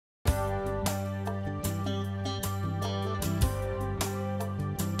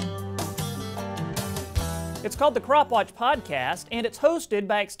It's called the CropWatch Podcast, and it's hosted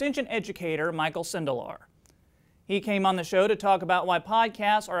by Extension Educator Michael Sindelar. He came on the show to talk about why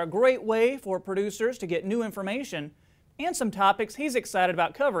podcasts are a great way for producers to get new information and some topics he's excited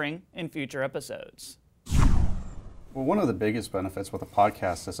about covering in future episodes. Well, one of the biggest benefits with a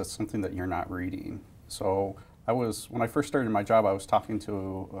podcast is it's something that you're not reading. So when I first started my job, I was talking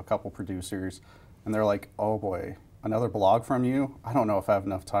to a couple producers, and they're like, oh boy, another blog from you? I don't know if I have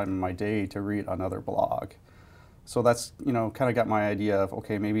enough time in my day to read another blog. So that's, kind of got my idea of,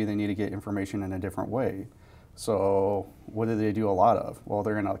 okay, maybe they need to get information in a different way. So what do they do a lot of? Well,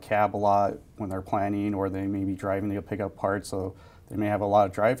 they're in a cab a lot when they're planning, or they may be driving to pick up parts, so they may have a lot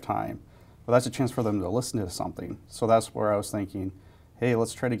of drive time. Well, that's a chance for them to listen to something. So that's where I was thinking, hey,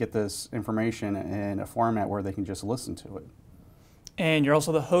 let's try to get this information in a format where they can just listen to it. And you're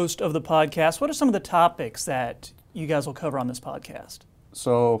also the host of the podcast. What are some of the topics that you guys will cover on this podcast?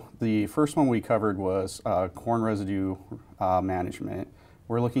 So the first one we covered was corn residue management.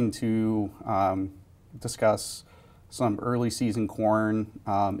 We're looking to discuss some early season corn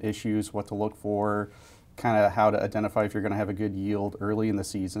issues, what to look for, kind of how to identify if you're going to have a good yield early in the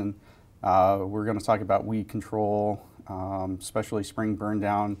season. We're going to talk about weed control, especially spring burn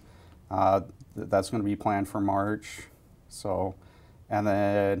down. That's going to be planned for March. And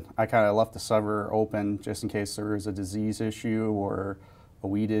then I kind of left the summer open just in case there is a disease issue or a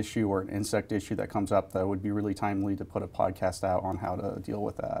weed issue or an insect issue that comes up that would be really timely to put a podcast out on how to deal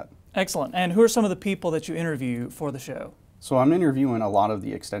with that. Excellent. And who are some of the people that you interview for the show? So I'm interviewing a lot of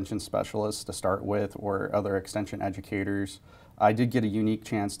the extension specialists to start with, or other extension educators. I did get a unique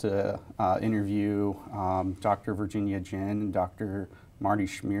chance to interview Dr. Virginia Jin and Dr. Marty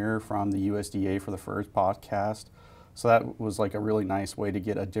Schmier from the USDA for the first podcast. So that was like a really nice way to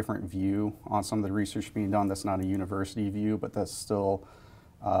get a different view on some of the research being done that's not a university view, but that's still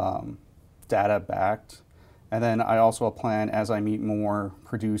data backed. And then I also plan, as I meet more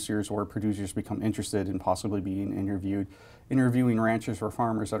producers or producers become interested in possibly being interviewing ranchers or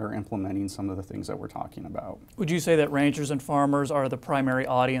farmers that are implementing some of the things that we're talking about. Would you say that ranchers and farmers are the primary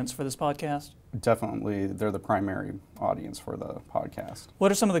audience for this podcast? Definitely, they're the primary audience for the podcast.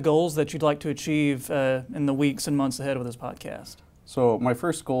 What are some of the goals that you'd like to achieve in the weeks and months ahead of this podcast? So my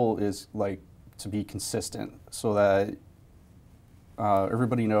first goal is to be consistent, so that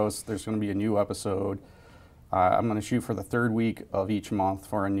everybody knows there's going to be a new episode. I'm going to shoot for the third week of each month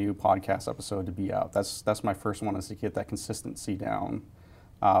for a new podcast episode to be out. That's my first one, is to get that consistency down.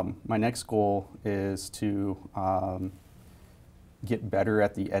 My next goal is to get better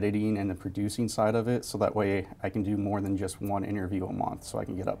at the editing and the producing side of it, so that way I can do more than just one interview a month, so I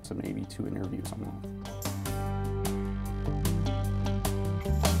can get up to maybe 2 interviews a month.